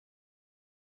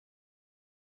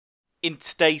In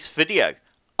today's video,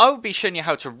 I will be showing you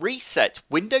how to reset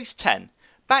Windows 10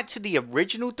 back to the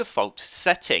original default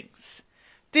settings.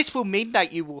 This will mean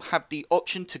that you will have the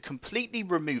option to completely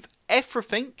remove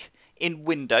everything in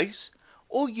Windows,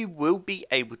 or you will be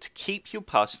able to keep your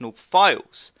personal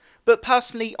files. But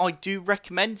personally, I do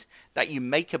recommend that you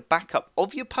make a backup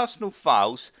of your personal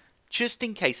files just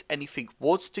in case anything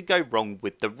was to go wrong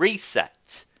with the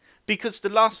reset, because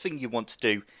the last thing you want to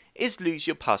do is lose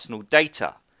your personal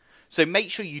data. So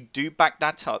make sure you do back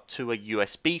that up to a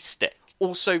USB stick.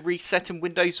 Also, resetting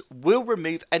Windows will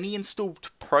remove any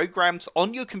installed programs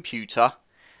on your computer,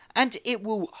 and it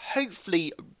will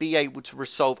hopefully be able to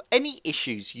resolve any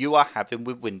issues you are having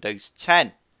with Windows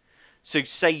 10. So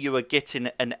say you are getting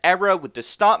an error with the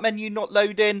start menu not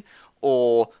loading,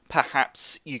 or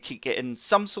perhaps you keep getting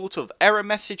some sort of error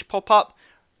message pop up,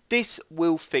 this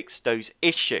will fix those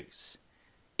issues.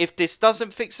 If this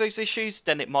doesn't fix those issues,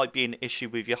 then it might be an issue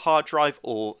with your hard drive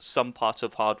or some part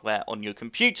of hardware on your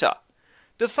computer.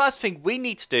 The first thing we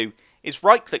need to do is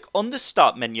right click on the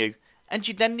start menu, and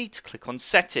you then need to click on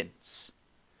settings.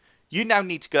 You now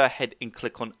need to go ahead and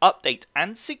click on update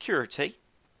and security,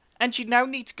 and you now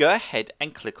need to go ahead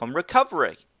and click on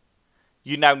recovery.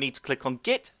 You now need to click on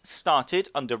get started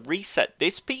under reset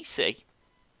this PC,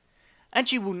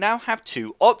 and you will now have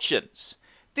two options.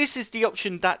 This is the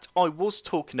option that I was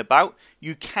talking about.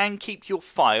 You can keep your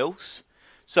files.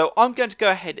 So I'm going to go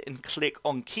ahead and click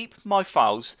on keep my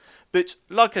files. But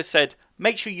like I said,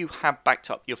 make sure you have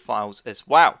backed up your files as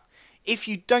well. If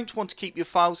you don't want to keep your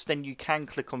files, then you can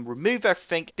click on remove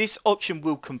everything. This option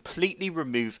will completely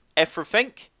remove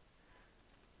everything.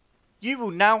 You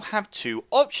will now have two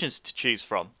options to choose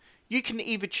from. You can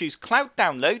either choose cloud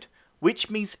download,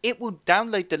 which means it will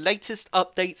download the latest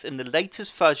updates and the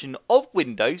latest version of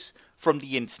Windows from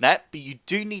the internet, but you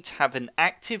do need to have an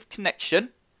active connection.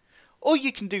 Or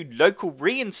you can do local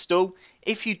reinstall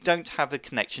if you don't have a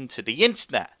connection to the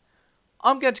internet.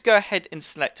 I'm going to go ahead and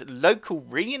select local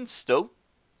reinstall,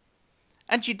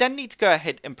 and you then need to go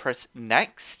ahead and press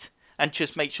next, and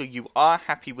just make sure you are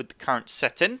happy with the current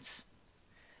settings,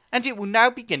 and it will now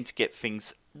begin to get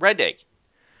things ready.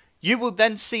 You will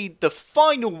then see the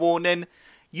final warning.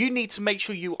 You need to make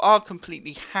sure you are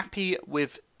completely happy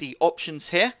with the options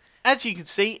here. As you can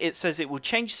see, it says it will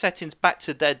change settings back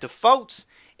to their defaults.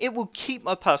 It will keep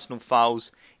my personal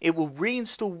files. It will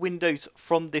reinstall Windows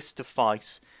from this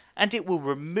device, and it will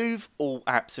remove all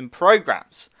apps and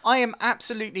programs. I am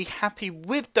absolutely happy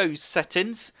with those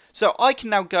settings, so I can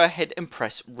now go ahead and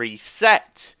press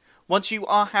reset. Once you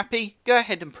are happy, go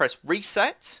ahead and press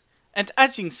reset. And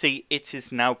as you can see, it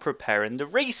is now preparing the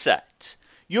reset.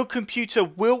 Your computer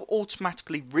will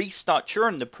automatically restart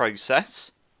during the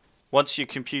process. Once your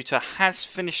computer has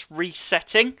finished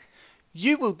resetting,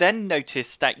 you will then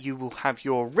notice that you will have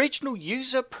your original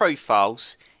user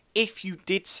profiles if you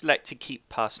did select to keep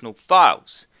personal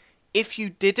files. If you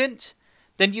didn't,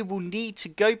 then you will need to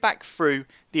go back through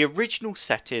the original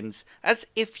settings as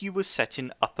if you were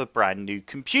setting up a brand new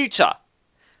computer.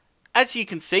 As you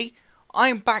can see, I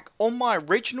am back on my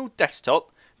original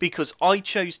desktop because I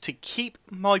chose to keep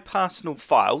my personal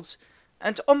files,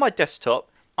 and on my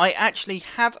desktop I actually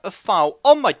have a file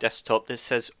on my desktop that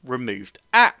says removed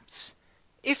apps.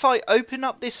 If I open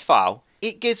up this file,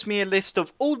 it gives me a list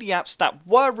of all the apps that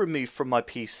were removed from my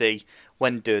PC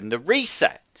when doing the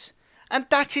reset. And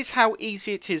that is how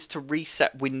easy it is to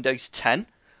reset Windows 10.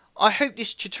 I hope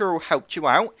this tutorial helped you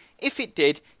out. If it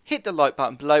did, hit the like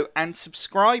button below and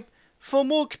subscribe for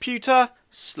more computer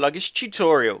sluggish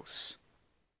tutorials.